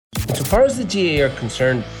far as the GAA are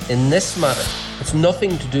concerned, in this matter, it's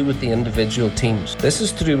nothing to do with the individual teams. This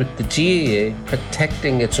is to do with the GAA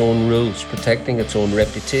protecting its own rules, protecting its own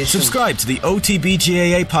reputation. Subscribe to the OTB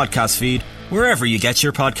GAA podcast feed wherever you get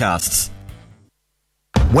your podcasts.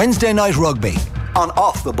 Wednesday Night Rugby on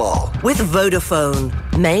Off the Ball. With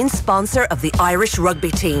Vodafone, main sponsor of the Irish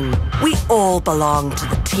rugby team. We all belong to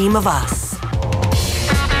the team of us.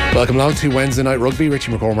 Welcome along to Wednesday Night Rugby.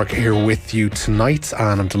 Richie McCormack here with you tonight,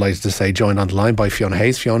 and I'm delighted to say joined on the line by Fiona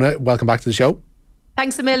Hayes. Fiona, welcome back to the show.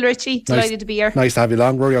 Thanks a mil, Richie. Delighted to be here. Nice to have you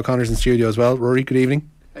along. Rory O'Connor's in studio as well. Rory, good evening.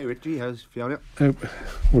 Hey Richie, how's Fiona?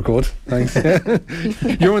 We're good, thanks.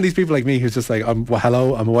 You're one of these people like me who's just like,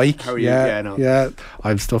 hello, I'm awake. How are you? Yeah, I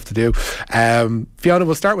have stuff to do. Fiona,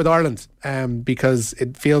 we'll start with Ireland because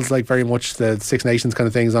it feels like very much the Six Nations kind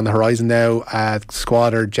of thing is on the horizon now.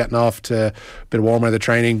 Squad are jetting off to a bit of warm weather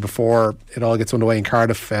training before it all gets underway in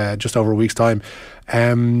Cardiff just over a week's time.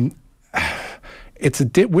 It's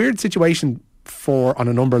a weird situation on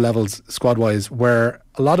a number of levels squad-wise, where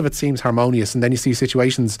a lot of it seems harmonious, and then you see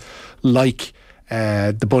situations like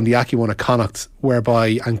the Bundy Aki one at Connacht,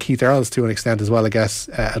 whereby, and Keith Earls to an extent as well, I guess,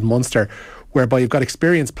 at Munster, whereby you've got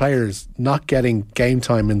experienced players not getting game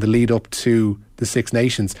time in the lead up to the Six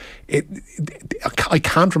Nations. I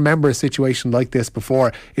can't remember a situation like this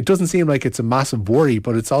before. It doesn't seem like it's a massive worry,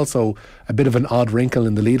 but it's also a bit of an odd wrinkle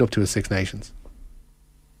in the lead up to a Six Nations.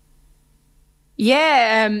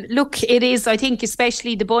 Yeah, look, it is, I think,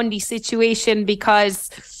 especially the Bundy situation, because,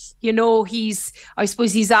 you know, I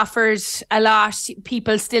suppose he's offered a lot.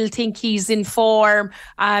 People still think he's in form.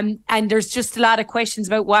 And there's just a lot of questions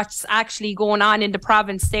about what's actually going on in the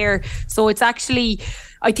province there. So it's actually,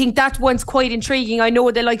 I think that one's quite intriguing. I know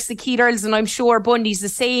the likes of Keith Earls, and I'm sure Bundy's the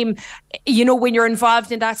same. You know, when you're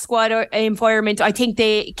involved in that squad environment, I think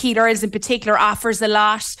Keith Earls in particular offers a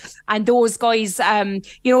lot. And those guys,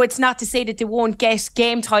 you know, it's not to say that they won't get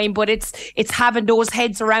game time, but it's having those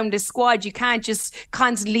heads around the squad. You can't just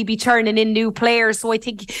constantly be turning in new players. So I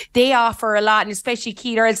think they offer a lot, and especially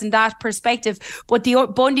Keith Earls in that perspective. But the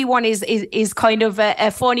Bundy one is kind of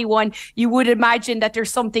a funny one. You would imagine that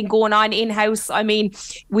there's something going on in-house. I mean,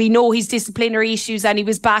 we know his disciplinary issues, and he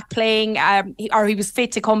was back playing, or he was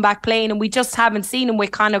fit to come back playing, and we just haven't seen him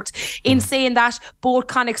with Connacht. In saying that, both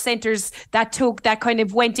Connacht centres that kind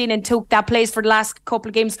of went in and took that place for the last couple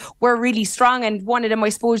of games were really strong, and one of them, I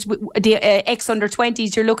suppose, the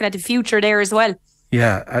ex-under-20s, you're looking at the future there as well.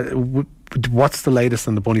 Yeah, what's the latest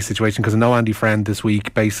on the Bundy situation? Because I know Andy Friend this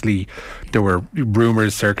week, basically there were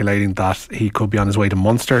rumours circulating that he could be on his way to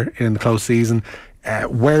Munster in the close season.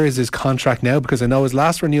 Where is his contract now? Because I know his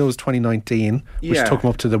last renewal was 2019, which took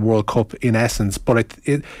him up to the World Cup in essence. But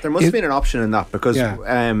there must have been an option in that, because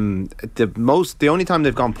the only time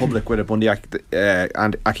they've gone public with a Bundy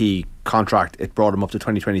and Aki contract, it brought him up to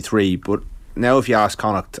 2023. But now, if you ask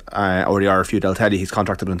Connacht or the RFU, they'll tell you he's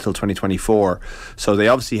contracted until 2024. So they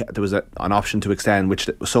obviously, there was an option to extend, which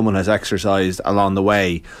someone has exercised along the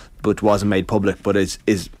way, but wasn't made public. But is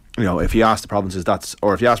you know, if you ask the provinces,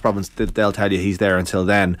 if you ask Province, they'll tell you he's there until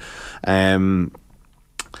then.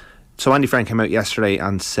 So Andy Friend came out yesterday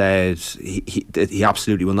and said he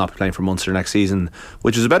absolutely will not be playing for Munster next season,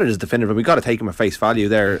 which is about it as definitive. And we got to take him at face value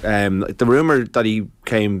there. The rumour that he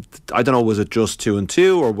came, I don't know, was it just 2 and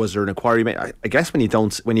 2, or was there an inquiry made? I guess when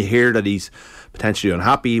you hear that he's potentially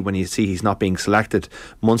unhappy, when you see he's not being selected,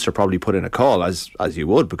 Munster probably put in a call, as you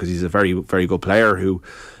would, because he's a very, very good player who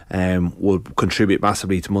will contribute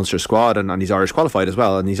massively to Munster's squad, and he's Irish qualified as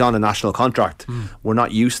well, and he's on a national contract. We're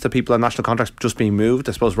not used to people on national contracts just being moved.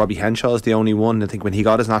 I suppose Robbie Henshaw is the only one. I think when he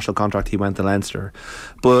got his national contract, he went to Leinster.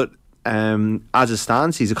 But as it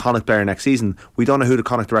stands, he's a Connacht player next season. We don't know who the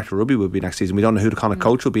Connacht director of rugby will be next season. We don't know who the Connacht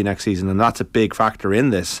coach will be next season, and that's a big factor in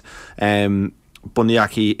this. Bundy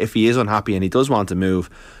Aki, if he is unhappy and he does want to move,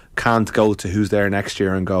 can't go to who's there next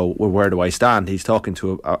year and go, well, where do I stand? He's talking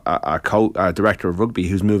to a director of rugby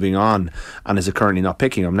who's moving on and is currently not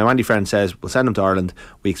picking him. Now, Andy Friend says, we'll send him to Ireland.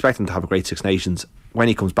 We expect him to have a great Six Nations. When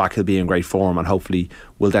he comes back, he'll be in great form and hopefully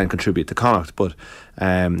will then contribute to Connacht. But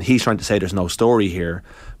he's trying to say there's no story here.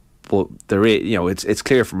 But there is, you know, it's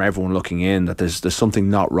clear from everyone looking in that there's something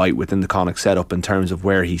not right within the Connacht setup in terms of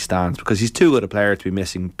where he stands, because he's too good a player to be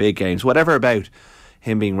missing big games. Whatever about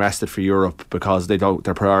him being rested for Europe because they're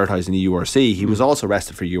prioritising the URC. He was also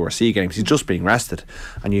rested for URC games. He's just being rested,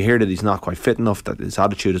 and you hear that he's not quite fit enough, that his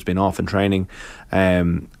attitude has been off in training,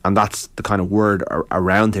 and that's the kind of word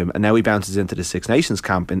around him. And now he bounces into the Six Nations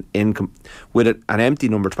camp with an empty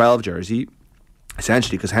number 12 jersey,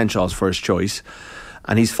 essentially because Henshaw's first choice.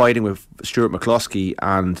 and he's fighting with Stuart McCluskey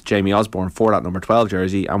and Jamie Osborne for that number 12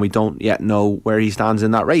 jersey, and we don't yet know where he stands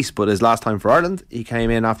in that race. But his last time for Ireland, he came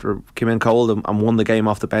in cold and won the game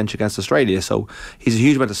off the bench against Australia, so he's a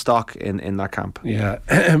huge amount of stock in that camp. Yeah.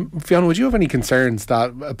 Fiona, would you have any concerns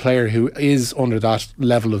that a player who is under that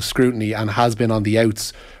level of scrutiny and has been on the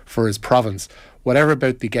outs for his province, whatever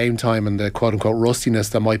about the game time and the quote-unquote rustiness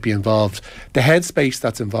that might be involved, the headspace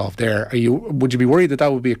that's involved there, would you be worried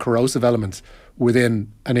that would be a corrosive element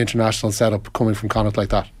within an international setup coming from Connacht like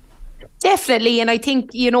that? Definitely, and I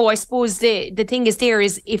think, I suppose the thing is there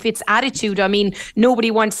is if it's attitude. I mean,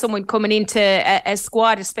 nobody wants someone coming into a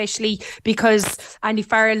squad, especially because Andy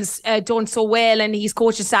Farrell's done so well and he's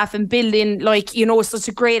coaching staff and building such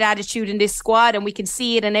a great attitude in this squad, and we can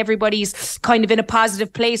see it, and everybody's kind of in a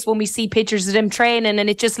positive place when we see pictures of them training, and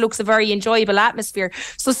it just looks a very enjoyable atmosphere.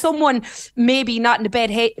 So someone maybe not in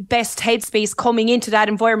the best headspace coming into that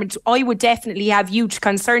environment, I would definitely have huge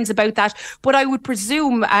concerns about that. But I would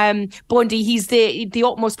presume Bundy, he's the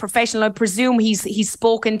utmost professional. I presume he's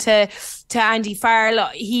spoken to Andy Farrell.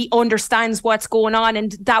 He understands what's going on,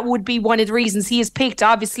 and that would be one of the reasons he is picked.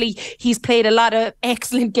 Obviously, he's played a lot of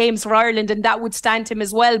excellent games for Ireland, and that would stand him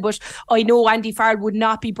as well. But I know Andy Farrell would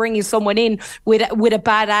not be bringing someone in with a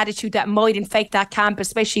bad attitude that might infect that camp,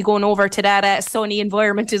 especially going over to that sunny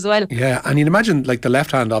environment as well. Yeah, and you'd imagine the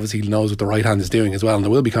left hand obviously knows what the right hand is doing as well, and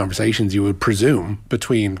there will be conversations, you would presume,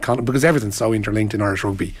 between because everything's so interlinked in Irish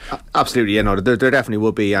rugby. Absolutely, there definitely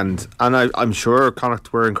would be, and I'm sure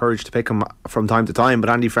Connacht were encouraged to pick him from time to time, but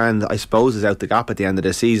Andy Friend, I suppose, is out the gap at the end of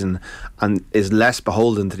this season and is less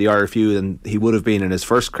beholden to the RFU than he would have been in his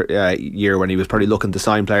first year, when he was probably looking to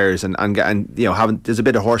sign players and there's a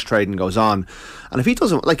bit of horse trading goes on, and if he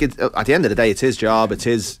doesn't at the end of the day, it's his job, it's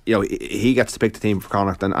his, he gets to pick the team for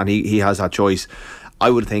Connacht, and he has that choice. I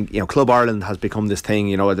would think, Club Ireland has become this thing,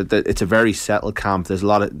 it's a very settled camp. There's a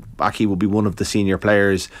lot of, Aki will be one of the senior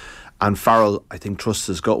players, and Farrell, I think, trusts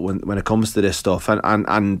his gut when it comes to this stuff,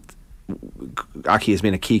 and Aki has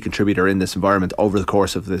been a key contributor in this environment over the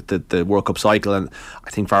course of the World Cup cycle, and I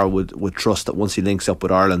think Farrell would trust that once he links up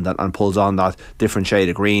with Ireland and pulls on that different shade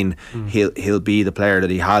of green, he'll be the player that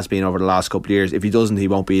he has been over the last couple of years. If he doesn't, he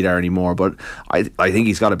won't be there anymore, but I think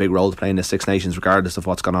he's got a big role to play in the Six Nations regardless of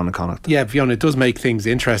what's gone on in Connacht. Yeah, Fiona, it does make things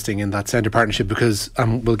interesting in that centre partnership, because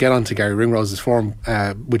we'll get on to Gary Ringrose's form,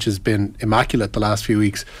 which has been immaculate the last few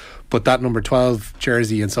weeks, but that number 12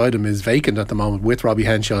 jersey inside him is vacant at the moment, with Robbie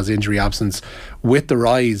Henshaw's injury absence, with the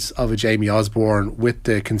rise of a Jamie Osborne, with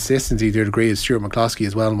the consistency to a degree of Stuart McCluskey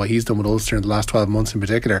as well, and what he's done with Ulster in the last 12 months in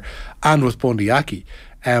particular, and with Bundy Aki.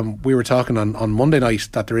 We were talking on Monday night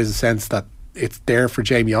that there is a sense that it's there for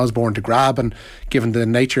Jamie Osborne to grab, and given the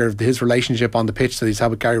nature of his relationship on the pitch that he's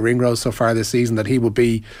had with Gary Ringrose so far this season, that he would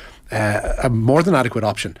be a more than adequate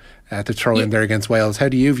option to throw in there against Wales. How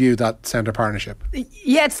do you view that centre partnership?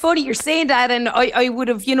 Yeah, it's funny you're saying that, and I would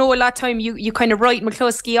have, a lot of time you kind of write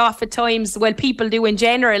McCluskey off at times, well, people do in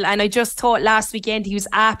general, and I just thought last weekend he was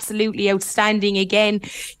absolutely outstanding again.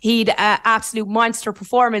 He'd absolute monster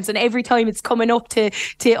performance, and every time it's coming up to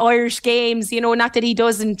Irish games, not that he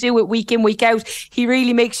doesn't do it week in, week out, he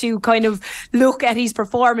really makes you kind of look at his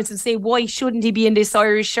performance and say, why shouldn't he be in this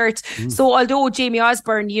Irish shirt? So although Jamie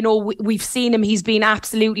Osborne, we've seen him, he's been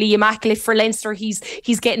absolutely immaculate for Leinster. He's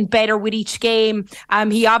getting better with each game.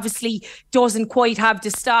 He obviously doesn't quite have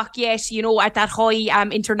the stock yet, at that high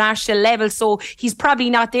international level. So he's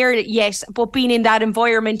probably not there yet. But being in that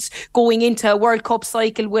environment, going into a World Cup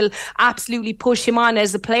cycle, will absolutely push him on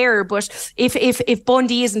as a player. But if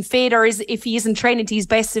Bundy isn't fit, or if he isn't training to his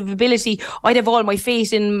best of ability, I'd have all my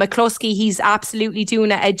faith in McCluskey. He's absolutely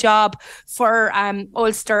doing a job for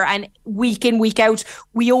Ulster, and week in, week out,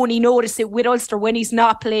 we only notice it with Ulster when he's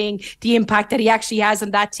not playing, the impact that he actually has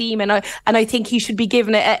on that team, and I think he should be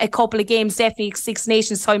given a couple of games, definitely Six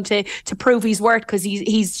Nations time, to prove his worth, because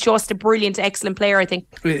he's just a brilliant, excellent player, I think.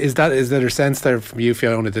 Is there a sense there from you,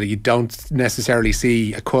 Fiona, that you don't necessarily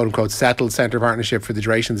see a quote unquote settled centre partnership for the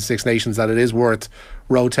duration of the Six Nations, that it is worth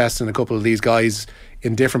road testing a couple of these guys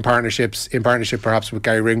in different partnerships, in partnership perhaps with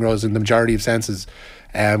Gary Ringrose in the majority of senses,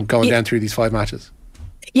 going down through these 5 matches?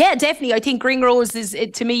 Yeah, definitely. I think Ringrose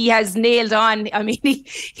to me, has nailed on. I mean,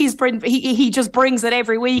 he just brings it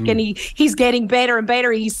every week, and he's getting better and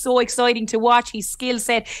better. He's so exciting to watch. His skill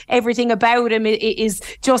set, everything about him is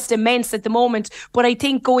just immense at the moment. But I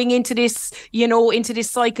think going into this, into this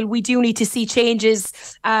cycle, we do need to see changes,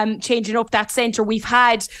 changing up that centre. We've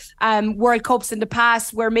had World Cups in the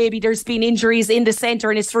past where maybe there's been injuries in the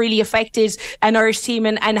centre, and it's really affected an Irish team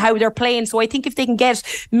and how they're playing. So I think if they can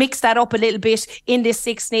mix that up a little bit in this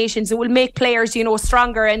Six Six Nations. It will make players,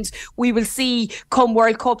 stronger, and we will see come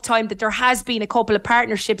World Cup time that there has been a couple of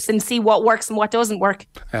partnerships and see what works and what doesn't work.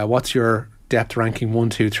 What's your depth ranking 1,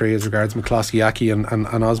 2, 3 as regards McCloskey, Aki and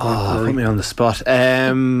Osborne? Put me on the spot.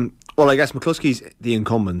 Well, I guess McCloskey's the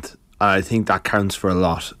incumbent. I think that counts for a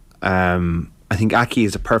lot. I think Aki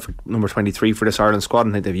is a perfect number 23 for this Ireland squad.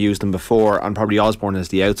 I think they've used him before, and probably Osborne is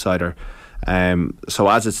the outsider. So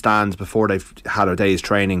as it stands, before they've had a day's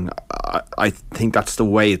training, I think that's the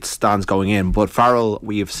way it stands going in. But Farrell,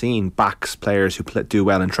 we have seen backs players who do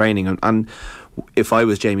well in training, and if I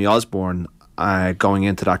was Jamie Osborne going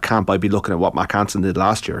into that camp, I'd be looking at what Mac Hansen did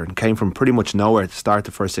last year and came from pretty much nowhere to start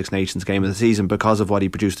the first Six Nations game of the season because of what he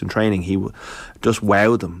produced in training. He just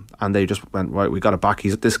wowed them, and they just went, right, we got to back.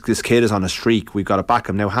 This kid is on a streak. We've got to back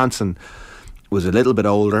him. Now Hansen was a little bit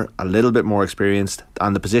older, a little bit more experienced,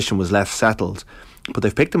 and the position was less settled. But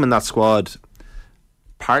they've picked him in that squad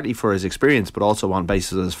partly for his experience, but also on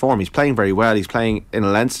basis of his form. He's playing very well. He's playing in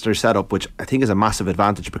a Leinster setup, which I think is a massive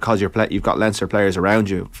advantage because you've got Leinster players around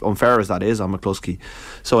you, unfair as that is on McCluskey.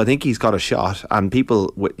 So I think he's got a shot, and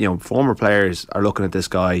people, former players are looking at this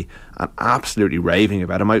guy and absolutely raving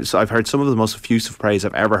about him. I've heard some of the most effusive praise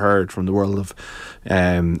I've ever heard from the world of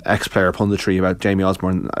ex-player punditry about Jamie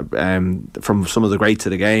Osborne, from some of the greats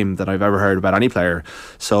of the game that I've ever heard about any player.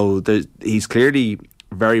 So he's clearly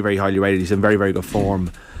very, very highly rated. He's in very, very good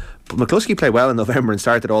form. But McCluskey played well in November and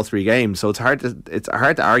started all 3 games, so it's hard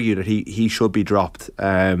to argue that he should be dropped.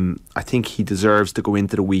 I think he deserves to go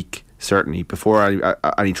into the week, certainly, before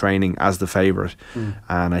any training, as the favourite.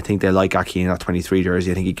 And I think they like Aki in that 23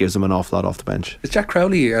 jersey. I think he gives them an awful lot off the bench. Is Jack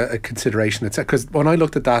Crowley a consideration? Because when I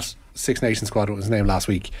looked at that Six Nations squad, what was his name last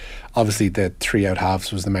week, obviously the 3 out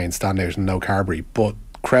halves was the main standout and no Carberry, but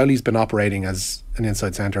Crowley's been operating as an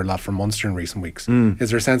inside centre a lot for Munster in recent weeks.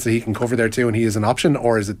 Is there a sense that he can cover there too and he is an option,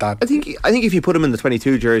 or is it that? I think if you put him in the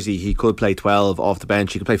 22 jersey, he could play 12 off the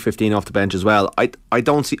bench. He could play 15 off the bench as well. I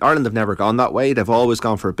don't see Ireland have never gone that way. They've always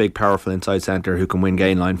gone for a big, powerful inside centre who can win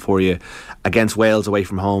gain line for you. Against Wales away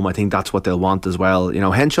from home, I think that's what they'll want as well.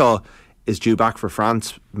 Henshaw is due back for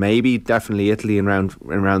France, maybe, definitely Italy in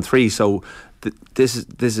round 3. So this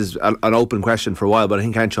is an open question for a while. But I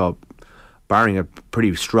think Henshaw, barring a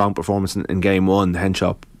pretty strong performance in game 1,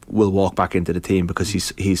 Henshaw will walk back into the team because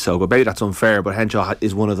he's so good. Maybe that's unfair, but Henshaw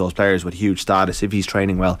is one of those players with huge status. If he's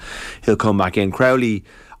training well, he'll come back in. Crowley,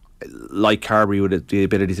 like Carberry, with the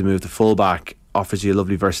ability to move to fullback, offers you a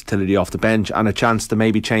lovely versatility off the bench and a chance to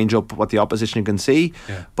maybe change up what the opposition can see.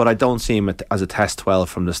 But I don't see him as a test 12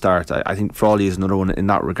 from the start. I think Frawley is another one in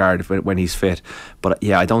that regard when he's fit. But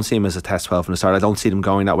I don't see him as a test 12 from the start. I don't see them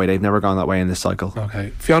going that way. They've never gone that way in this cycle.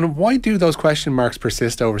 Okay. Fiona, why do those question marks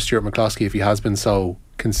persist over Stuart McCloskey if he has been so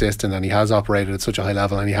consistent and he has operated at such a high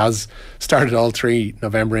level and he has started all 3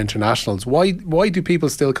 November internationals? Why do people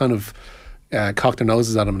still kind of cock their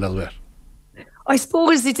noses at him a little bit? I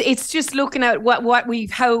suppose it's just looking at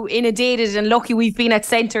how inundated and lucky we've been at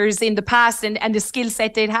centres in the past and the skill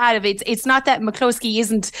set they'd had. It's not that McCluskey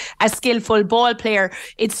isn't a skillful ball player.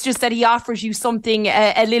 It's just that he offers you something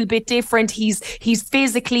a little bit different. He's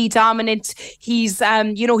physically dominant. He's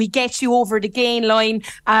he gets you over the gain line.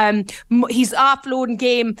 His offloading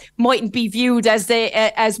game mightn't be viewed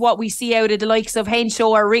as what we see out of the likes of Henshaw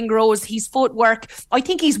or Ringrose. His footwork, I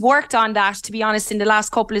think he's worked on that, to be honest, in the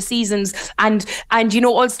last couple of seasons, and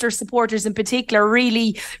Ulster supporters in particular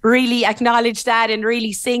really acknowledge that and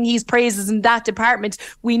really sing his praises in that department.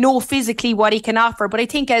 We know physically what he can offer, but I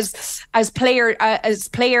think as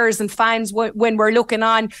players and fans, when we're looking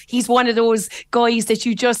on, he's one of those guys that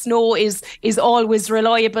you just know is always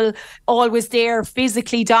reliable, always there,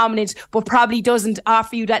 physically dominant, but probably doesn't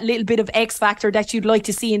offer you that little bit of X factor that you'd like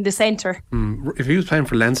to see in the centre. If he was playing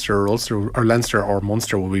for Leinster or Ulster or Leinster or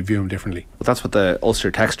Munster, would we view him differently? Well, that's what the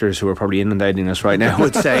Ulster texters who are probably inundating us right now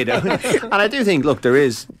would say. And I do think, look, there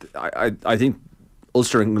is, I think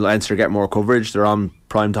Ulster and Leinster get more coverage. They're on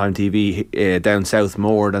primetime TV down south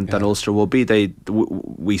more than Ulster will be.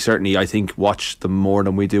 We certainly, I think, watch them more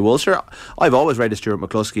than we do Ulster. I've always rated Stuart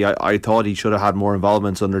McCluskey. I thought he should have had more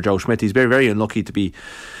involvements under Joe Schmidt. He's very, very unlucky to be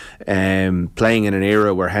playing in an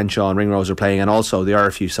era where Henshaw and Ringrose are playing, and also the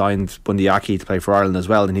RFU signed Bundy Aki to play for Ireland as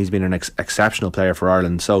well, and he's been an exceptional player for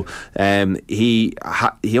Ireland. So he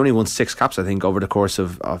only won 6 caps, I think, over the course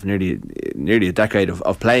of nearly a decade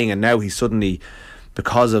of playing, and now he's suddenly,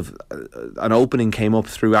 because of an opening came up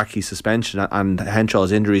through Aki's suspension and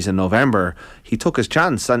Henshaw's injuries in November, he took his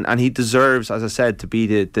chance, and he deserves, as I said, to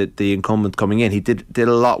be the incumbent coming in. He did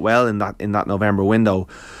a lot well in that November window,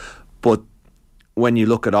 but when you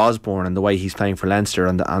look at Osborne and the way he's playing for Leinster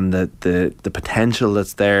and the potential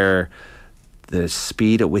that's there, the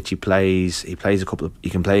speed at which he plays. He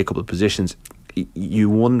can play a couple of positions. You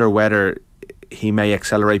wonder whether he may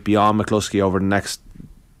accelerate beyond McCluskey over the next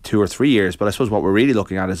 2 or 3 years, but I suppose what we're really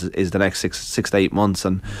looking at is the next six to 8 months,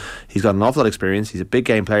 and he's got an awful lot of experience. He's a big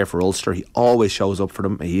game player for Ulster. He always shows up for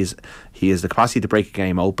them. He has the capacity to break a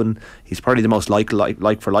game open. He's probably the most like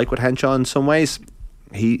for like with Henshaw in some ways.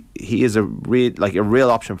 He is a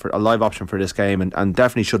real option, for a live option for this game, and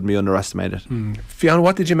definitely shouldn't be underestimated. Fiona,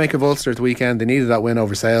 what did you make of Ulster at the weekend? They needed that win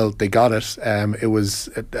over Sale. They got it. It was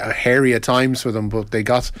hairy at times for them, but they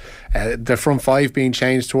got the front five being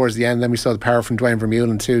changed towards the end. Then we saw the power from Dwayne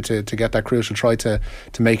Vermeulen too to get that crucial try to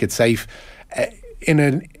make it safe. In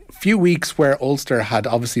a few weeks where Ulster had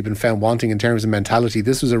obviously been found wanting in terms of mentality,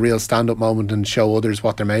 this was a real stand-up moment and show others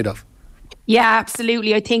what they're made of. Yeah,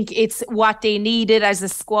 absolutely. I think it's what they needed as a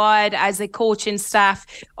squad, as a coaching staff.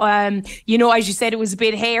 As you said, it was a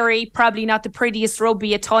bit hairy, probably not the prettiest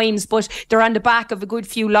rugby at times, but they're on the back of a good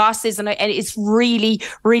few losses, and it's really,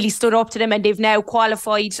 really stood up to them, and they've now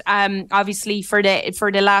qualified, obviously, for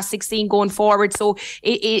the last 16 going forward. So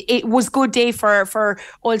it was a good day for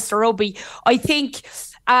Ulster Rugby. I think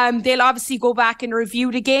they'll obviously go back and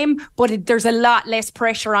review the game, but there's a lot less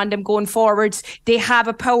pressure on them going forward. They have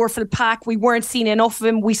a powerful pack. We weren't seeing enough of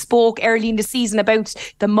them. We spoke early in the season about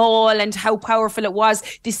the maul and how powerful it was.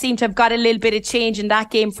 They seem to have got a little bit of change in that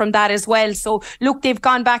game from that as well. So look, they've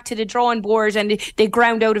gone back to the drawing board and they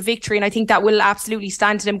ground out a victory, and I think that will absolutely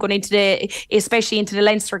stand to them going especially into the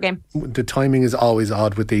Leinster game. The timing is always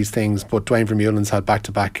odd with these things, but Dwayne Vermeulen's had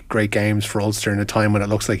back-to-back great games for Ulster in a time when it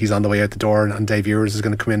looks like he's on the way out the door, and Dave Ewers is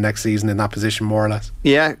going to come in next season in that position, more or less.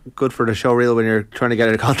 Yeah, good for the show reel when you're trying to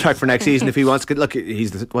get a contract for next season. If he wants to, look,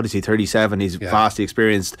 he's 37, he's vastly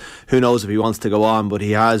experienced. Who knows if he wants to go on, but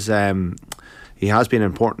he has been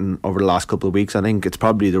important over the last couple of weeks. I think it's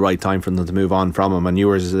probably the right time for them to move on from him, and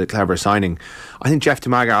Ewers is a clever signing. I think Jeff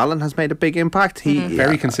Tumaga-Allen has made a big impact.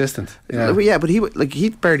 Very consistent. But he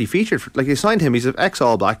barely featured. They signed him. He's an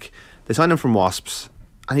ex-All Black. They signed him from Wasps,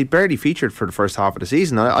 and he barely featured for the first half of the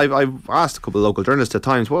season. I've asked a couple of local journalists at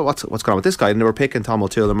times, well, what's going on with this guy? And they were picking Tom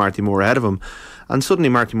O'Toole and Marty Moore ahead of him, and suddenly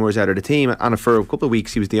Marty Moore's out of the team, and for a couple of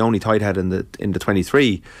weeks he was the only tight head in the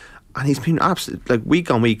 23, and he's been absolutely, week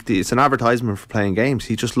on week, it's an advertisement for playing games.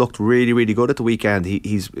 He just looked really, really good at the weekend.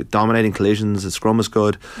 He's dominating collisions. The scrum was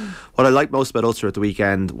good. What I liked most about Ulster at the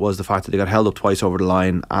weekend was the fact that they got held up twice over the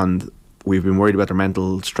line, and we've been worried about their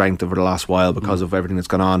mental strength over the last while because of everything that's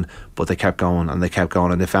gone on, but they kept going and they kept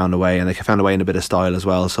going, and they found a way, and they found a way in a bit of style as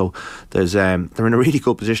well. So there's they're in a really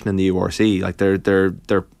good position in the URC.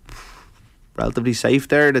 They're relatively safe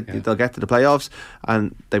there. They'll get to the playoffs,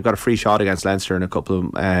 and they've got a free shot against Leinster in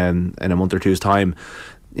a month or two's time.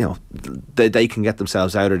 They can get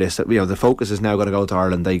themselves out of this. The focus is now going to go to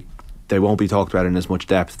Ireland. They won't be talked about in as much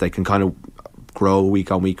depth. They can kind of grow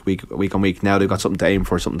week on week. Now they've got something to aim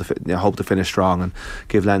for, something to hope to finish strong and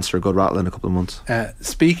give Leinster a good rattle in a couple of months.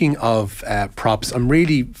 Speaking of props, I'm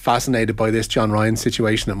really fascinated by this John Ryan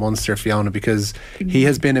situation at Munster, Fiona, because he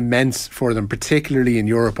has been immense for them, particularly in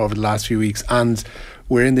Europe over the last few weeks, and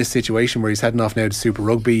we're in this situation where he's heading off now to Super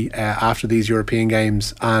Rugby after these European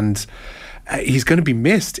games, and he's going to be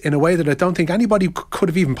missed in a way that I don't think anybody could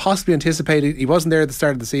have even possibly anticipated. He wasn't there at the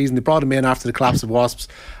start of the season. They brought him in after the collapse of Wasps,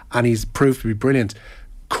 and he's proved to be brilliant.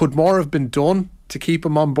 Could more have been done to keep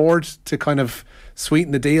him on board, to kind of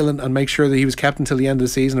sweeten the deal and make sure that he was kept until the end of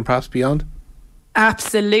the season and perhaps beyond?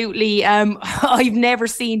 Absolutely. I've never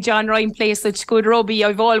seen John Ryan play such good rugby.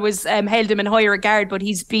 I've always held him in high regard, but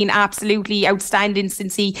he's been absolutely outstanding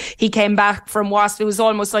since he came back from Wasps. It was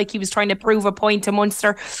almost like he was trying to prove a point to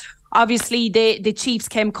Munster. Obviously, the Chiefs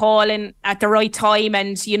came calling at the right time,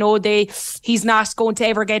 and he's not going to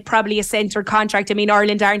ever get probably a centred contract. I mean,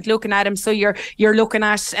 Ireland aren't looking at him, so you're looking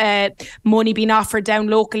at money being offered down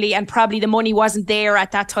locally, and probably the money wasn't there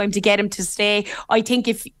at that time to get him to stay. I think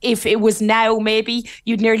if it was now, maybe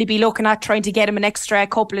you'd nearly be looking at trying to get him an extra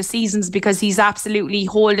couple of seasons, because he's absolutely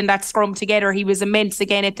holding that scrum together. He was immense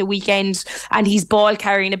again at the weekend, and his ball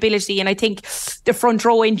carrying ability. And I think the front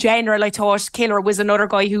row in general, I thought Killer was another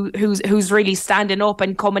guy who's really standing up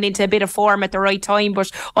and coming into a bit of form at the right time.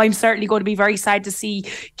 But I'm certainly going to be very sad to see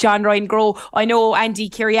John Ryan grow. I know Andy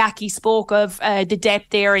Kiriaki spoke of the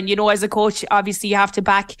depth there, and as a coach, obviously you have to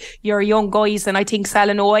back your young guys, and I think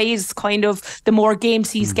Salanoy is kind of, the more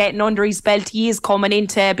games he's getting under his belt, he is coming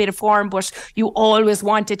into a bit of form, but you always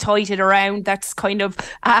want to tight it around. That's kind of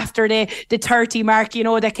after the 30 mark,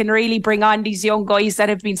 that can really bring on these young guys that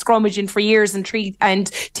have been scrummaging for years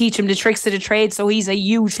and teach them the tricks of the trade. So he's a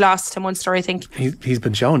huge loss to Munster, I think. He's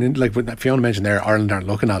been showing, like what Fiona mentioned there, Ireland aren't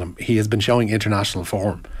looking at him. He has been showing international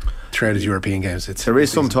form. throughout his European games. There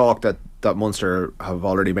is some talk that Munster have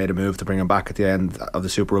already made a move to bring him back at the end of the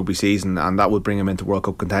Super Rugby season, and that would bring him into World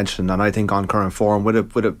Cup contention. And I think on current form,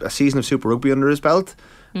 with a season of Super Rugby under his belt,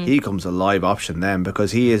 he becomes a live option then,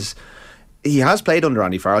 because he has played under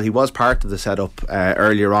Andy Farrell. He was part of the setup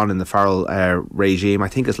earlier on in the Farrell regime. I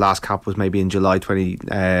think his last cap was maybe in July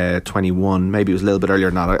 2021. Maybe it was a little bit earlier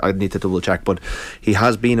than that. I'd need to double check. But he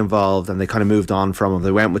has been involved, and they kind of moved on from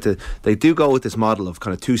him. They do go with this model of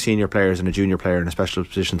kind of 2 senior players and a junior player in a special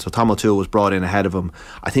position. So Tom O'Toole was brought in ahead of him.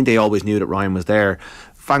 I think they always knew that Ryan was there.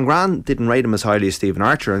 Van Graan didn't rate him as highly as Stephen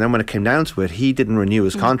Archer, and then when it came down to it, he didn't renew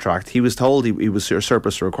his contract. He was told he was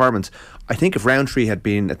surplus to requirements. I think if Rowntree had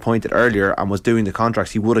been appointed earlier and was doing the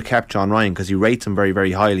contracts, he would have kept John Ryan, because he rates him very,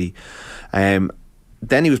 very highly. Then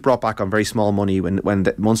he was brought back on very small money when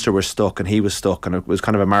Munster were stuck and he was stuck, and it was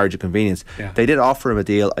kind of a marriage of convenience. Yeah. They did offer him a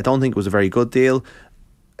deal. I don't think it was a very good deal.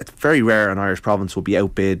 It's very rare an Irish province will be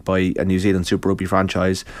outbid by a New Zealand Super Rugby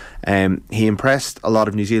franchise. He impressed a lot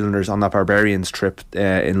of New Zealanders on that Barbarians trip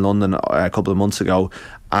in London a couple of months ago,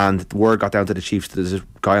 and the word got down to the Chiefs that there's a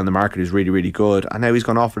guy on the market who's really, really good, and now he's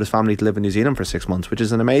gone off with his family to live in New Zealand for 6 months, which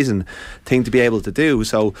is an amazing thing to be able to do.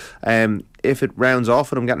 So if it rounds off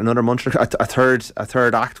with him getting another Munster, a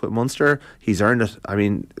third act with Munster, he's earned it. I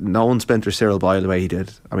mean, no one splintered Cyril Boyle the way he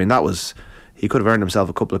did. I mean, he could have earned himself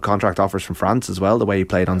a couple of contract offers from France as well, the way he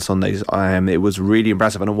played on Sundays. It was really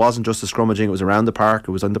impressive, and it wasn't just the scrummaging, it was around the park,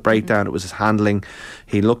 it was on the breakdown, it was his handling.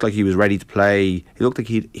 He looked like he was ready to play. He looked like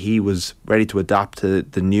he was ready to adapt to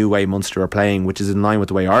the new way Munster are playing, which is in line with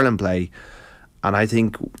the way Ireland play. And I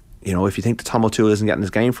think, if you think that Tom O'Toole isn't getting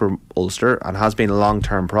his game for Ulster, and has been a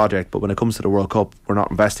long-term project, but when it comes to the World Cup, we're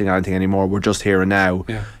not investing in anything anymore, we're just here and now.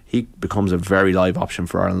 Yeah. He becomes a very live option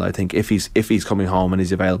for Ireland, I think, if he's coming home and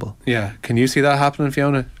he's available. Yeah, can you see that happening,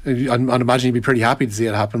 Fiona? I'd imagine you'd be pretty happy to see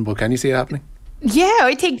it happen, but can you see it happening? Yeah,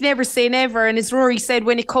 I think never say never. And as Rory said,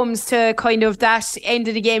 when it comes to kind of that end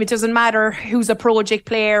of the game, it doesn't matter who's a project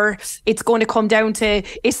player. It's going to come down to,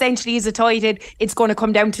 essentially, is it tied? It's going to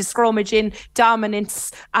come down to scrummaging,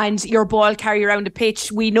 dominance, and your ball carry around the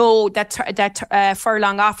pitch. We know that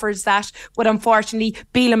Furlong offers that, but unfortunately,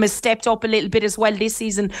 Bealham has stepped up a little bit as well this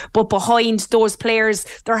season. But behind those players,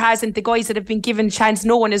 there hasn't, the guys that have been given a chance,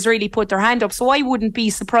 no one has really put their hand up. So I wouldn't be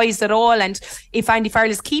surprised at all. And if Andy Farrell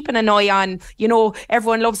is keeping an eye on,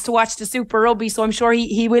 everyone loves to watch the Super Rugby, so I'm sure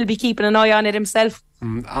he will be keeping an eye on it himself.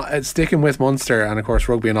 Sticking with Munster, and of course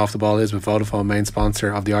Rugby and Off the Ball is with Vodafone, main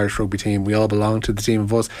sponsor of the Irish Rugby team. We all belong to the team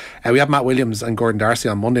of us. We have Matt Williams and Gordon Darcy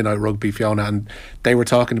on Monday Night Rugby, Fiona, and they were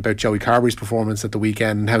talking about Joey Carberry's performance at the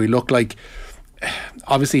weekend and how he looked like,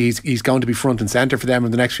 obviously he's going to be front and centre for them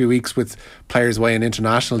in the next few weeks with players away on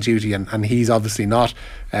international duty, and he's obviously not,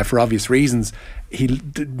 for obvious reasons.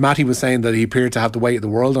 Matty was saying that he appeared to have the weight of the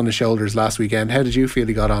world on his shoulders last weekend. How did you feel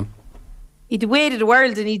he got on? He'd weighted the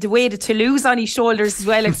world, and he'd weighted Toulouse on his shoulders as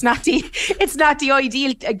well. It's not the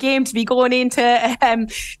ideal game to be going into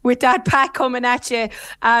with that pack coming at you.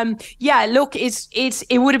 Look,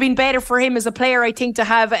 it would have been better for him as a player, I think, to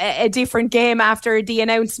have a different game after the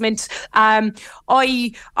announcement. I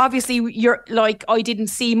didn't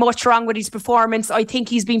see much wrong with his performance. I think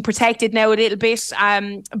he's been protected now a little bit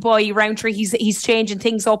by Rowntree. He's changing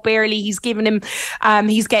things up early. He's giving him,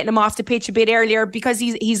 he's getting him off the pitch a bit earlier, because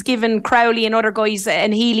he's given Crowley and other guys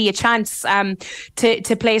and Healy a chance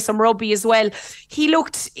to play some rugby as well. He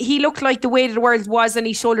looked like the weight of the world was on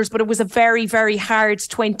his shoulders, but it was a very, very hard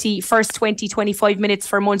 25 minutes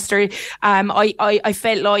for Munster. I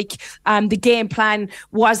felt like the game plan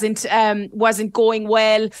wasn't going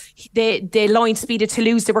well. The line speed of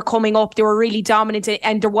Toulouse, they were coming up, they were really dominant,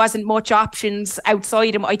 and there wasn't much options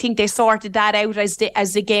outside him. I think they sorted that out as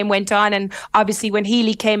the game went on, and obviously when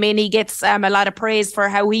Healy came in, he gets a lot of praise for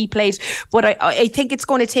how he played. But I think it's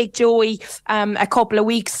going to take Joey a couple of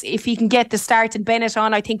weeks. If he can get the start and Bennett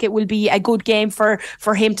on, I think it will be a good game for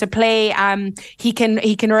him to play. He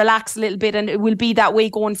can relax a little bit, and it will be that way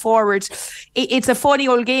going forward. It's a funny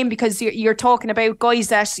old game, because you're talking about guys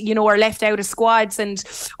that are left out of squads, and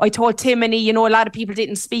I thought Timoney, a lot of people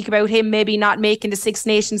didn't speak about him maybe not making the Six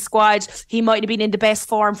Nations squad. He might have been in the best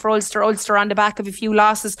form for Ulster on the back of a few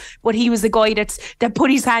losses, but he was the guy that put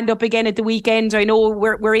his hand up again at the weekend. I know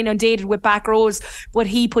we're inundated with back rows, but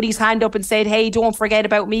he put his hand up and said, hey, don't forget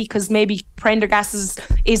about me, because maybe Prendergast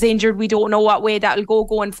is injured. We don't know what way that'll go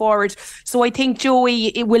going forward. So I think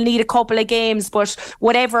Joey will need a couple of games, but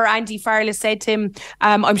whatever Andy Farrell has said to him,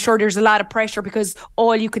 I'm sure there's a lot of pressure, because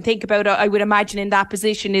all you can think about, I would imagine, in that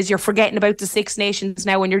position is you're forgetting about the Six Nations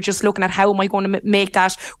now, and you're just looking at how am I going to make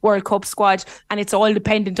that World Cup squad, and it's all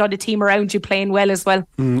dependent on the team around you playing well as well.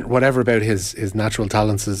 Whatever about his natural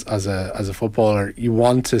talents as a footballer, you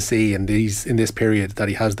want to see in this period that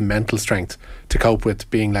he has the mental strength to cope with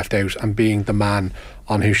being left out and being the man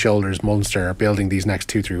on whose shoulders Munster are building these next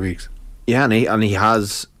 2-3 weeks. Yeah,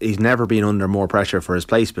 he's never been under more pressure for his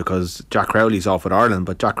place, because Jack Crowley's off with Ireland,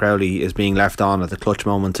 but Jack Crowley is being left on at the clutch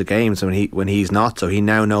moments of games when he's not. So he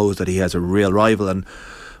now knows that he has a real rival, and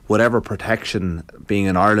whatever protection being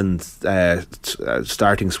in Ireland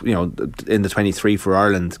starting, in the 23 for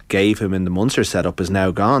Ireland gave him in the Munster setup is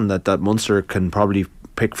now gone. That Munster can probably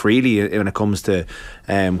pick freely when it comes to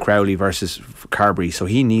Crowley versus Carbery. So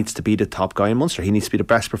he needs to be the top guy in Munster. He needs to be the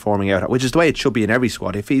best performing out, which is the way it should be in every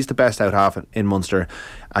squad. If he's the best out half in Munster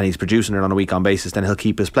and he's producing it on a week-on basis, then he'll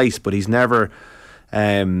keep his place. But he's never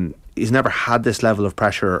had this level of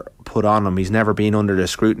pressure put on him. He's never been under the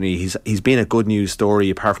scrutiny. He's been a good news story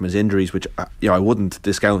apart from his injuries, which I wouldn't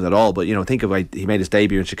discount at all. But think of he made his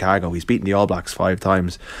debut in Chicago. He's beaten the All Blacks 5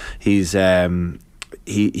 times. He's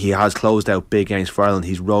he has closed out big games for Ireland.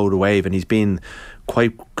 He's rode a wave, and he's been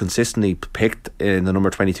quite consistently picked in the number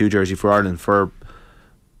 22 jersey for Ireland for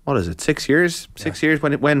 6 years? 6 years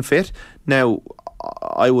when fit. Now,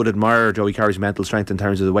 I would admire Joey Carbery's mental strength in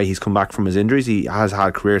terms of the way he's come back from his injuries. He has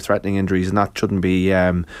had career-threatening injuries, and that shouldn't be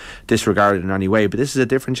disregarded in any way. But this is a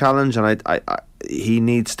different challenge, and he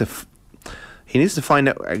needs to find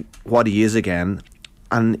out what he is again,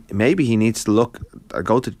 and maybe he needs to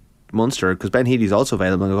go to Munster, because Ben Healy's also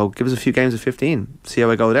available, and go give us a few games of 15, see how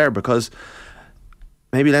I go there, because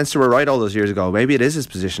maybe Leinster were right all those years ago. Maybe it is his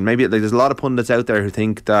position. Maybe there's a lot of pundits out there who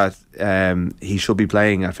think that he should be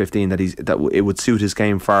playing at 15, that it would suit his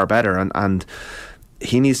game far better, and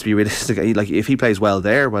he needs to be realistic. If he plays well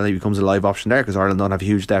there, he becomes a live option there, because Ireland don't have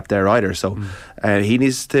huge depth there either. So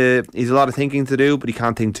he's a lot of thinking to do, but he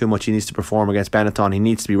can't think too much. He needs to perform against Benetton. He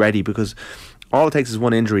needs to be ready, because all it takes is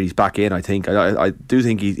one injury, he's back in. I think I do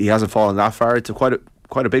think he hasn't fallen that far. It's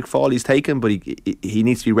quite a big fall he's taken, but he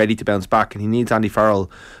needs to be ready to bounce back, and he needs Andy Farrell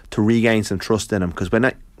to regain some trust in him, because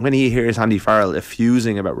when he hears Andy Farrell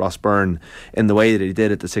effusing about Ross Byrne in the way that he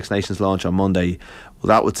did at the Six Nations launch on Monday, well,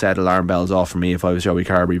 that would set alarm bells off for me if I was Joey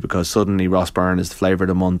Carbery, because suddenly Ross Byrne is the flavour of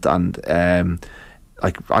the month, and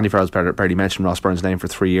Andy Farrell's barely mentioned Ross Byrne's name for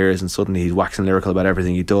 3 years, and suddenly he's waxing lyrical about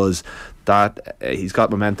everything he does. That he's got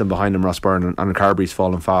momentum behind him, Ross Byrne, and Carbery's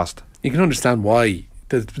falling fast. You can understand why.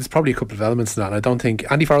 There's probably a couple of elements to that, and I don't think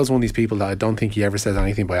Andy Farrell's one of these people that I don't think he ever says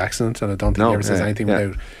anything by accident, and I don't think he ever says anything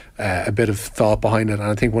without a bit of thought behind it. And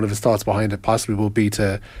I think one of his thoughts behind it possibly will be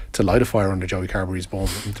to light a fire under Joey Carbery's bum.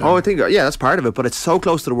 I think that's part of it, but it's so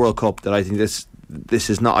close to the World Cup that I think this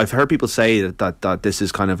is not. I've heard people say that this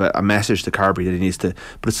is kind of a message to Carbery that he needs to,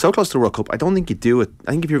 but it's so close to the World Cup. I don't think you do it.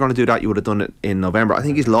 I think if you're going to do that, you would have done it in November. I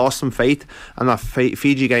think he's lost some faith, and that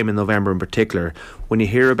Fiji game in November in particular, when you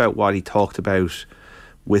hear about what he talked about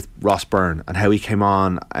with Ross Byrne and how he came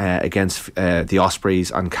on against the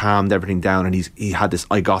Ospreys and calmed everything down, and he had this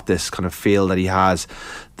I got this kind of feel that he has,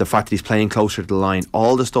 the fact that he's playing closer to the line,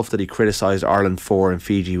 all the stuff that he criticised Ireland for in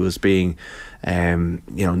Fiji was being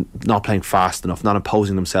not playing fast enough, not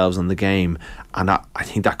imposing themselves on the game, and I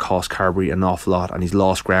think that cost Carbery an awful lot, and he's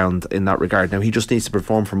lost ground in that regard. Now he just needs to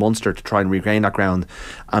perform for Munster to try and regain that ground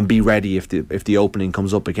and be ready if the opening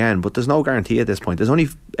comes up again, but there's no guarantee at this point. There's only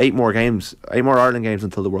 8 more Ireland games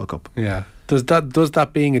until the World Cup. Yeah. Does that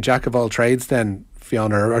being a jack of all trades then,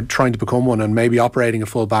 Fiona, or trying to become one and maybe operating a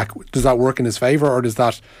full back, does that work in his favour, or does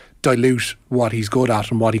that dilute what he's good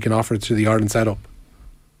at and what he can offer to the Ireland setup?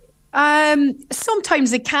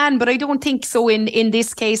 Sometimes it can, but I don't think so in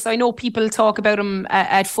this case. I know people talk about him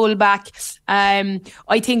at fullback. I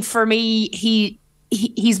think for me,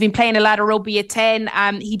 he's been playing a lot of rugby at 10.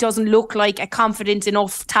 He doesn't look like a confident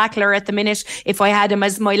enough tackler at the minute. If I had him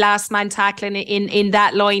as my last man tackling in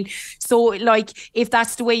that line, so if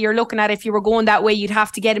that's the way you're looking at it, if you were going that way, you'd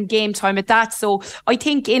have to get him game time at that. So I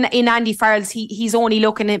think in Andy Farrell's, he's only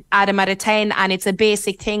looking at him at a 10, and it's a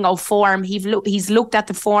basic thing of form. He's looked at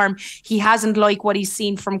the form. He hasn't liked what he's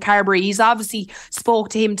seen from Carbery. He's obviously spoke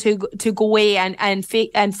to him to go away and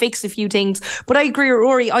fix a few things. But I agree with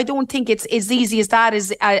Rory. I don't think it's as easy as that.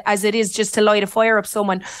 bad as it is just to light a fire up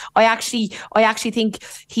someone. I actually think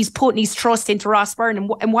he's putting his trust into Ross Byrne,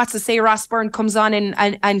 and what's to say Ross Byrne comes on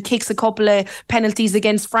and kicks a couple of penalties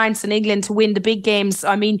against France and England to win the big games.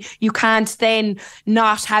 I mean, you can't then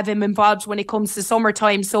not have him involved when it comes to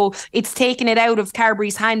summertime. So it's taking it out of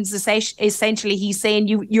Carbery's hands. Essentially, he's saying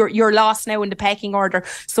you're lost now in the pecking order.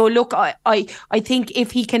 So look, I think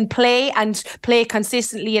if he can play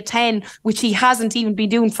consistently at 10, which he hasn't even been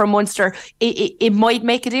doing for Munster, it might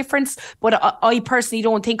make a difference. But I personally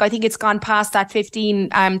don't think. I think it's gone past that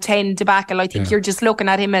 15-10 debacle. I think you're just looking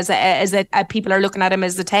at him as people are looking at him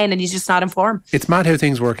as the 10, and he's just not in form. It's mad how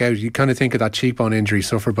things work out. You kind of think of that cheekbone injury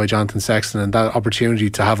suffered by Jonathan Sexton, and that opportunity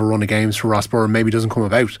to have a run of games for Ross Byrne maybe doesn't come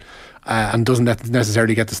about. And doesn't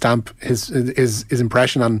necessarily get to stamp his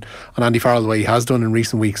impression on Andy Farrell the way he has done in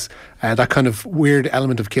recent weeks. That kind of weird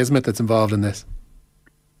element of kismet that's involved in this.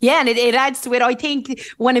 Yeah, and it adds to it. I think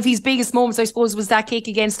one of his biggest moments, I suppose, was that kick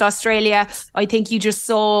against Australia. I think you just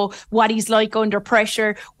saw what he's like under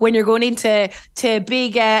pressure when you're going into a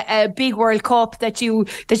big World Cup that you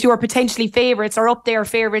are potentially favourites or up there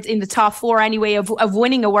favourites in the top 4 anyway of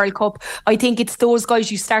winning a World Cup. I think it's those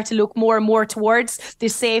guys you start to look more and more towards, the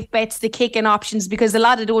safe bets, the kicking options, because a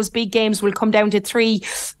lot of those big games will come down to 3,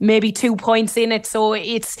 maybe 2 points in it. So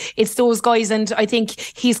it's those guys, and I think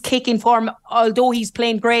his kicking form, although he's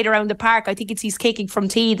playing great around the park, I think it's his kicking from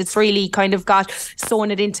tee that's really kind of got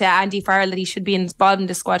sewn it into Andy Farrell that he should be involved in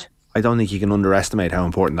the squad. I don't think you can underestimate how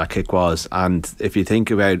important that kick was. And if you think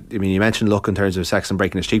about, I mean, you mentioned luck in terms of Sexton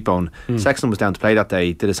breaking his cheekbone. Sexton was down to play that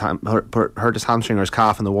day, did hurt his hamstring or his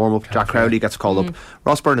calf in the warm-up. Jack Crowley gets called up.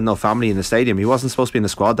 Ross Byrne had no family in the stadium. He wasn't supposed to be in the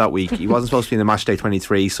squad that week. He wasn't supposed to be in the match day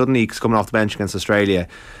 23. Suddenly he's coming off the bench against Australia,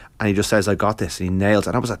 and he just says, I got this, and he nails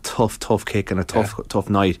it. And that was a tough kick and a tough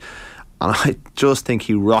night. And I just think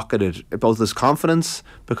he rocketed both his confidence,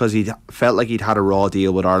 because he felt like he'd had a raw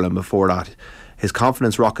deal with Ireland before that. His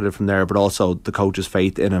confidence rocketed from there, but also the coach's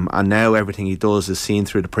faith in him. And now everything he does is seen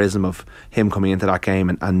through the prism of him coming into that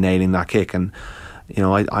game and nailing that kick. And you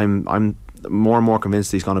know, I'm more and more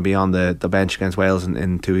convinced he's going to be on the bench against Wales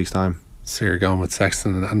in 2 weeks' time. So you're going with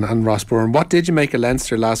Sexton and Ross Byrne. What did you make of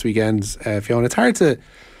Leinster last weekend, Fiona?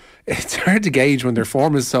 It's hard to gauge when their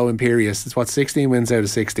form is so imperious. It's 16 wins out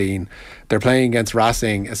of 16. They're playing against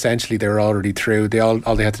Racing. Essentially, they were already through.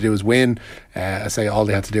 All they had to do was win. I say all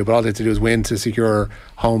they had to do, but all they had to do was win to secure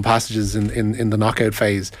home passages in the knockout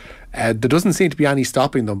phase. There doesn't seem to be any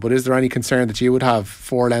stopping them, but is there any concern that you would have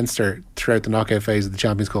for Leinster throughout the knockout phase of the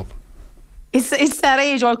Champions Cup? It's that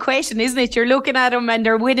age-old question, isn't it? You're looking at them and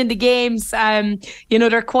they're winning the games.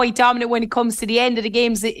 They're quite dominant when it comes to the end of the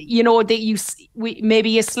games.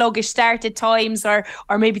 Maybe a sluggish start at times, or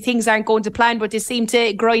maybe things aren't going to plan, but they seem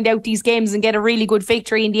to grind out these games and get a really good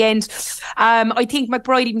victory in the end. I think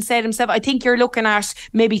McBride even said himself, I think you're looking at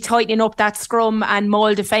maybe tightening up that scrum and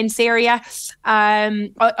maul defence area.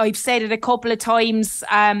 I've said it a couple of times,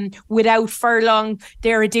 without Furlong,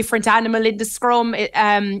 they're a different animal in the scrum,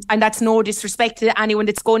 and that's no disrespect to anyone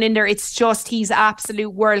that's going in there. It's just he's absolute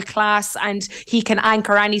world class, and he can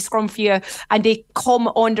anchor any scrum for you, and they come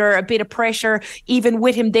under a bit of pressure even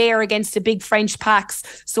with him there against the big French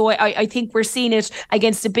packs. So I think we're seeing it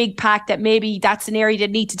against a big pack that maybe that's an area that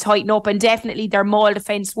need to tighten up, and definitely their maul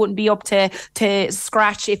defence wouldn't be up to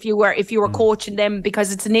scratch if you were coaching them,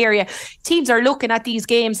 because it's an area teams are looking at these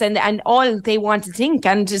games and all they want to think,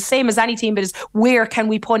 and the same as any team, but is where can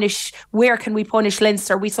we punish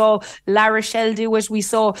Leinster? We saw La Rochelle do it, we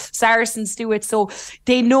saw Saracens do it, so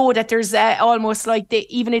they know that there's almost like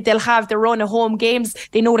even if they'll have the run of home games,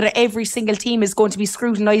 they know that every single team is going to be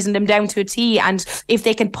scrutinising them down to a T, and if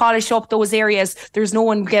they can polish up those areas, there's no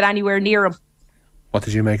one will get anywhere near them. What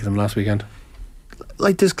did you make of them last weekend?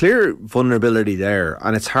 Like, there's clear vulnerability there,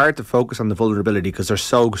 and it's hard to focus on the vulnerability because they're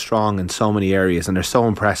so strong in so many areas and they're so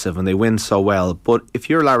impressive and they win so well. But if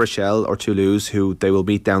you're La Rochelle or Toulouse, who they will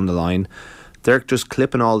beat down the line, they're just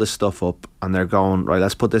clipping all this stuff up and they're going, right,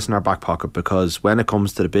 let's put this in our back pocket, because when it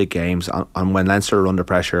comes to the big games and when Leinster are under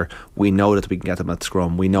pressure, we know that we can get them at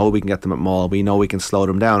scrum, we know we can get them at maul, we know we can slow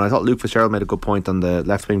them down. I thought Luke Fitzgerald made a good point on the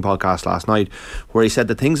Left Wing podcast last night, where he said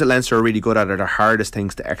the things that Leinster are really good at are the hardest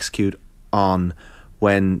things to execute on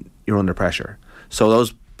when you're under pressure. So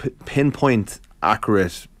those pinpoint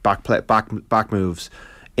accurate back moves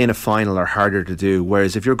in a final are harder to do,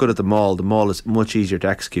 whereas if you're good at the maul is much easier to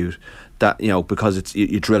execute. That, you know, because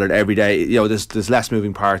you drill it every day, you know, there's less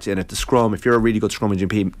moving parts in it. The scrum, if you're a really good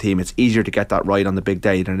scrummaging team, it's easier to get that right on the big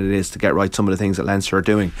day than it is to get right some of the things that Leinster are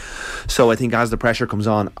doing. So I think as the pressure comes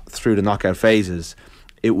on through the knockout phases,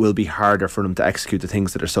 it will be harder for them to execute the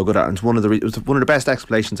things that they're so good at. And it's one of the best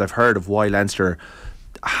explanations I've heard of why Leinster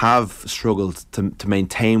have struggled to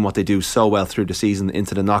maintain what they do so well through the season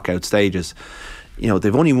into the knockout stages. You know,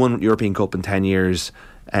 they've only won European Cup in 10 years.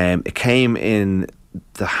 It came in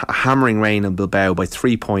the hammering rain in Bilbao by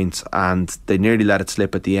 3 points, and they nearly let it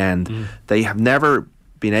slip at the end. They have never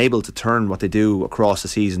been able to turn what they do across the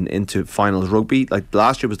season into finals rugby. Like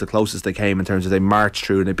last year was the closest they came in terms of they marched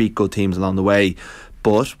through and they beat good teams along the way.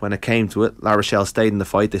 But when it came to it, La Rochelle stayed in the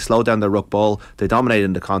fight. They slowed down their ruck ball. They dominated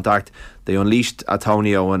in the contact. They unleashed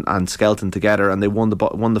Antonio and Skelton together, and they won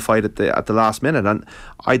the fight at the last minute. And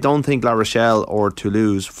I don't think La Rochelle or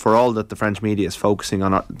Toulouse, for all that the French media is focusing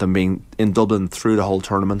on them being in Dublin through the whole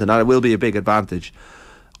tournament, and that it will be a big advantage,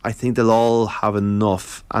 I think they'll all have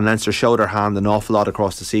enough, and Leinster show their hand an awful lot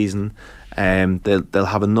across the season. They'll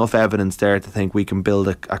have enough evidence there to think we can build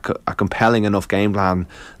a compelling enough game plan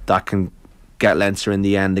that can get Leinster in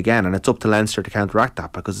the end again. And it's up to Leinster to counteract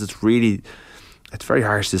that, because it's very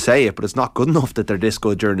harsh to say it, but it's not good enough that they're this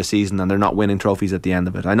good during the season and they're not winning trophies at the end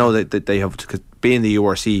of it. I know that they have been the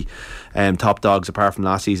URC top dogs apart from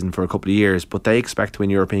last season for a couple of years, but they expect to win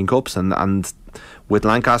European Cups, and with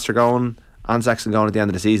Lancaster going and Sexton going at the end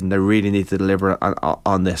of the season, they really need to deliver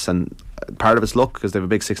on this. And part of it's luck, because they have a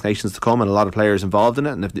big Six Nations to come and a lot of players involved in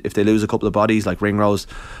it, and if they lose a couple of bodies like Ringrose,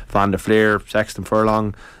 Van der Fleer, Sexton,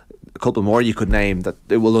 Furlong, a couple more you could name, that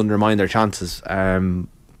it will undermine their chances.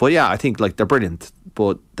 But yeah, I think like they're brilliant,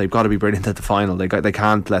 but they've got to be brilliant at the final. They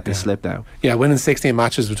can't let this slip now. Yeah, winning 16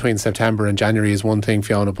 matches between September and January is one thing,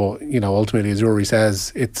 Fiona, but you know, ultimately, as Rory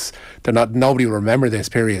says, nobody will remember this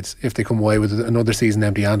period if they come away with another season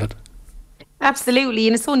empty-handed. Absolutely,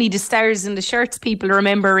 and it's only the stars and the shirts people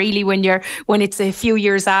remember really when it's a few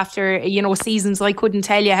years after, you know, seasons. I couldn't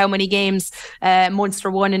tell you how many games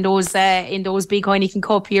Munster won in those big Heineken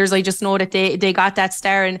Cup years. I just know that they got that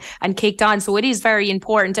star and kicked on. So it is very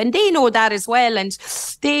important, and they know that as well, and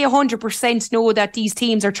they 100% know that these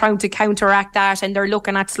teams are trying to counteract that, and they're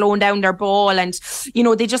looking at slowing down their ball, and you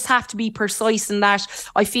know, they just have to be precise in that.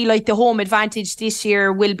 I feel like the home advantage this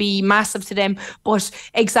year will be massive to them, but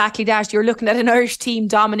exactly that, you're looking at an Irish team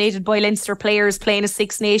dominated by Leinster players playing a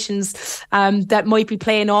Six Nations that might be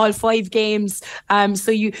playing all 5 games.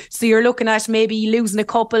 So you're looking at maybe losing a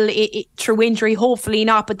couple through injury, hopefully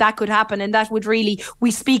not, but that could happen, and that would really,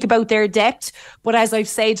 we speak about their depth, but as I've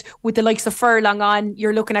said, with the likes of Furlong on,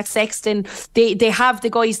 you're looking at Sexton, they have the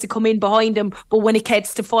guys to come in behind them, but when it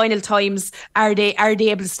gets to final times, are they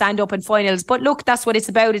able to stand up in finals? But look, that's what it's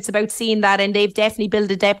about seeing that, and they've definitely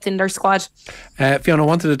built a depth in their squad. Fiona, I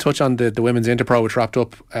wanted to touch on the Women's Interpro, which wrapped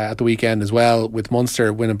up at the weekend as well, with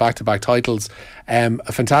Munster winning back-to-back titles.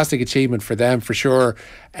 A fantastic achievement for them, for sure.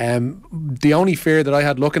 The only fear that I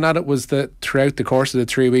had looking at it was that throughout the course of the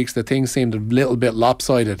 3 weeks, that things seemed a little bit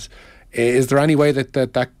lopsided. Is there any way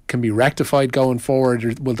that can be rectified going forward,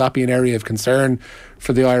 or will that be an area of concern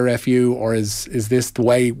for the IRFU, or is this the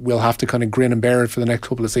way we'll have to kind of grin and bear it for the next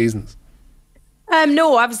couple of seasons?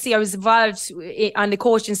 No, obviously I was involved on the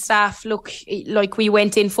coaching staff. Look, like we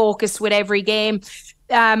went in focused with every game.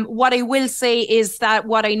 What I will say is that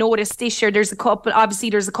what I noticed this year, there's a couple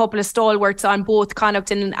of stalwarts on both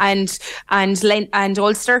Connacht and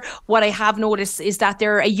Ulster. What I have noticed is that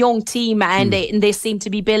they're a young team, and they seem to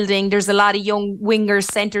be building. There's a lot of young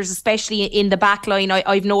wingers, centres, especially in the back line.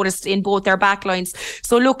 I've noticed in both their back lines.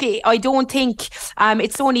 So look, I don't think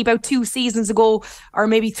it's only about 2 seasons ago, or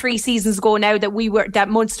maybe 3 seasons ago now, that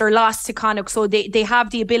Munster lost to Connacht. So they have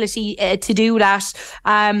the ability to do that.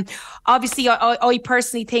 Obviously, I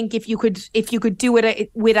personally think if you could do it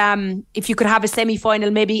with if you could have a semi-final,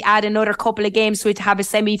 maybe add another couple of games to it to have a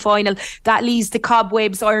semi-final, that leaves the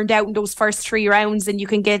cobwebs ironed out in those first 3 rounds, and you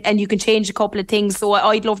can change a couple of things. So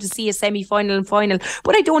I'd love to see a semi-final and final,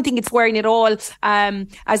 but I don't think it's worrying at all.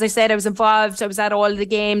 As I said, I was involved. I was at all the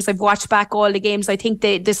games. I've watched back all the games. I think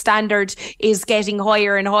the standard is getting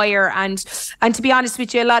higher and higher, and to be honest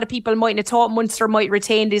with you, a lot of people mightn't have thought Munster might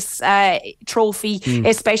retain this trophy,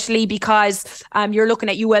 especially because you're looking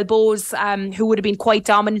at UL Bows, who would have been quite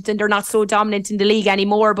dominant, and they're not so dominant in the league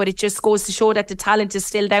anymore, but it just goes to show that the talent is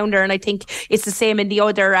still down there, and I think it's the same in the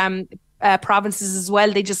other provinces as well.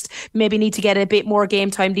 They just maybe need to get a bit more game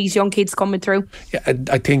time, these young kids coming through. Yeah,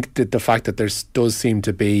 I think that the fact that there does seem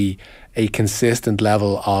to be a consistent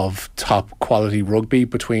level of top quality rugby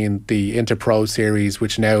between the Interpro series,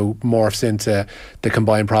 which now morphs into the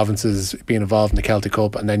combined provinces being involved in the Celtic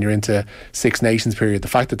Cup, and then you're into Six Nations period. The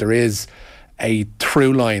fact that there is a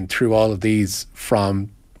through line through all of these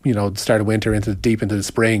from, you know, the start of winter into deep into the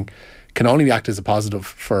spring can only act as a positive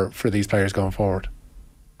for these players going forward.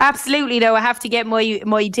 Absolutely, though, I have to get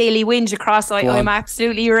my daily whinge across. I'm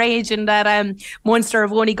absolutely raging that Munster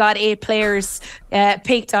have only got 8 players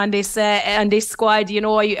picked on this squad. You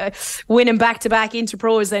know, winning back-to-back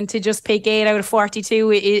Interpros and to just pick 8 out of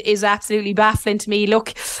 42 is absolutely baffling to me.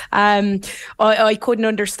 Look, I couldn't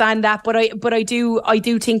understand that, but I do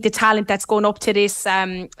think the talent that's going up to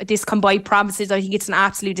this combined provinces, I think it's an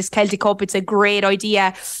absolute, this Celtic Cup, it's a great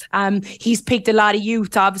idea. He's picked a lot of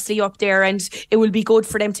youth obviously up there, and it will be good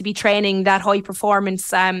for them to be training that high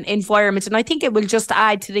performance environment, and I think it will just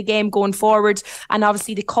add to the game going forward. And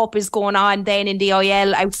obviously the cup is going on then in the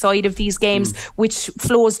IL outside of these games, which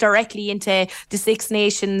flows directly into the Six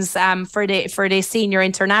Nations for the senior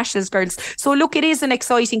internationals girls. So look, it is an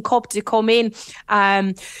exciting cup to come in.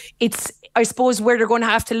 I suppose where they're going to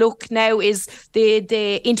have to look now is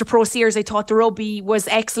the Interpro Series. I thought the rugby was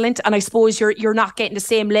excellent, and I suppose you're not getting the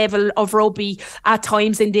same level of rugby at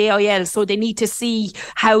times in the AIL. So they need to see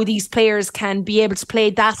how these players can be able to play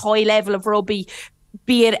that high level of rugby,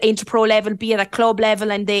 be it Interpro level, be it at club level,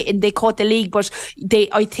 and they cut the league. But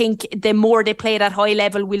I think the more they play at that high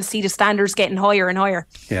level, we'll see the standards getting higher and higher.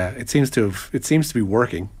 Yeah, it seems to be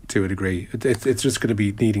working to a degree. It's just going to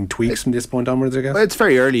be needing tweaks from this point onwards, I guess. Well, it's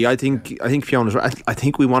very early. I think Fiona's right. I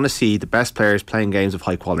think we want to see the best players playing games of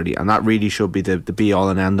high quality, and that really should be the be all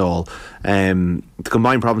and end all. The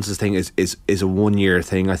combined provinces thing is a 1 year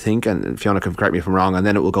thing, I think, and Fiona can correct me if I'm wrong, and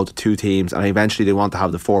then it will go to 2 teams, and eventually they want to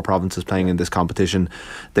have the 4 provinces playing in this competition.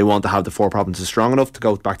 They want to have the 4 provinces strong enough to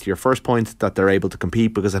go back to your first point, that they're able to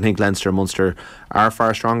compete, because I think Leinster and Munster are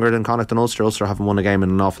far stronger than Connacht and Ulster. Ulster haven't won a game in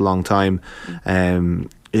an awful long time.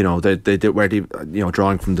 You know, they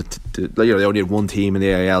drawing from they only had 1 team in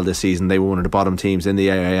the AIL this season. They were one of the bottom teams in the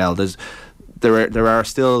AIL. There are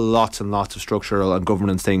still lots and lots of structural and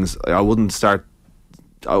governance things. I wouldn't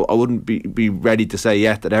be ready to say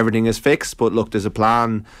yet that everything is fixed, but look, there's a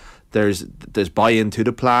plan. There's buy-in to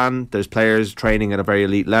the plan. There's players training at a very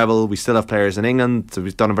elite level. We still have players in England. So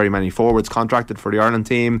we've done very many forwards contracted for the Ireland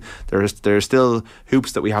team. There's still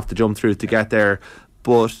hoops that we have to jump through to get there,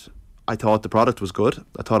 but I thought the product was good.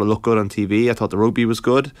 I thought it looked good on TV. I thought the rugby was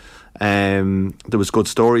good. There was good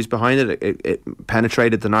stories behind it. It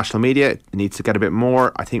penetrated the national media. It needs to get a bit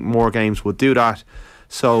more. I think more games would do that.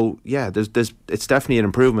 So yeah, it's definitely an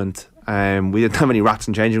improvement. We didn't have any rats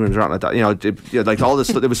in changing rooms around like that. Like all this,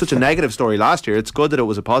 there was such a negative story last year. It's good that it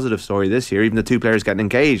was a positive story this year. Even the 2 players getting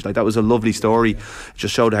engaged, like that was a lovely story. It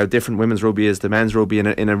just showed how different women's rugby is to men's rugby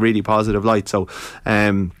in a really positive light. So.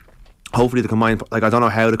 Hopefully the combined, I don't know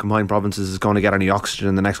how the combined provinces is going to get any oxygen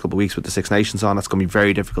in the next couple of weeks with the Six Nations on. That's going to be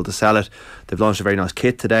very difficult to sell it. They've launched a very nice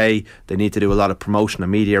kit today. They need to do a lot of promotion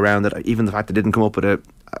and media around it. Even the fact they didn't come up with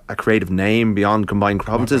a creative name beyond combined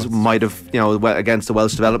provinces might have, against the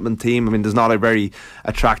Welsh development team. I mean, there's not a very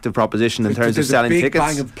attractive proposition in terms of selling tickets.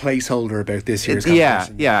 There's a big bang of placeholder about this year's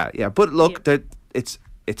competition. Yeah. But look,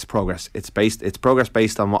 it's progress. It's progress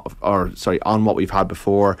based on what we've had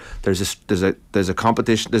before. There's a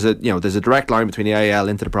competition. There's a direct line between the AIL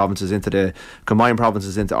into the provinces, into the combined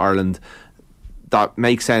provinces, into Ireland. That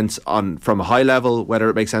makes sense from a high level. Whether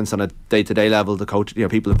it makes sense on a day-to-day level, the coach,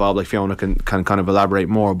 people involved like Fiona can kind of elaborate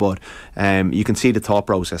more. But you can see the thought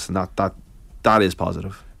process, and that is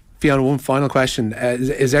positive. Fiona, one final question.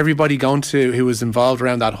 Is everybody who was involved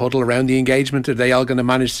around that huddle, around the engagement, are they all going to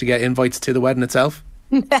manage to get invites to the wedding itself?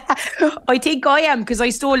 I think I am, because I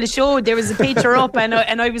stole the show. There was a picture up and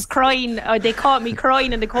I was crying. They caught me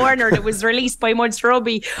crying in the corner. That was released by Munster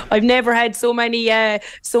Rugby. I've never had so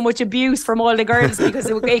much abuse from all the girls, because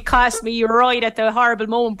it cost me right at the horrible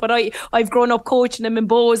moment. But I've grown up coaching them in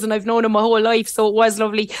Bows, and I've known them my whole life, so it was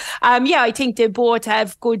lovely. I think they both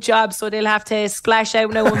have good jobs, so they'll have to splash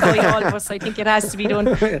out now and invite all of us. I think it has to be done.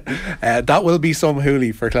 That will be some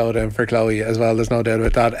hoolie for Clodagh and for Chloe as well. There's no doubt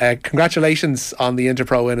about that. Congratulations on the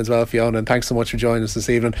Interpro win as well, Fiona, and thanks so much for joining us this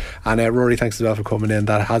evening. And Rory, thanks as well for coming in.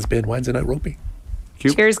 That has been Wednesday Night Rugby.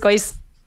 Cheers, guys.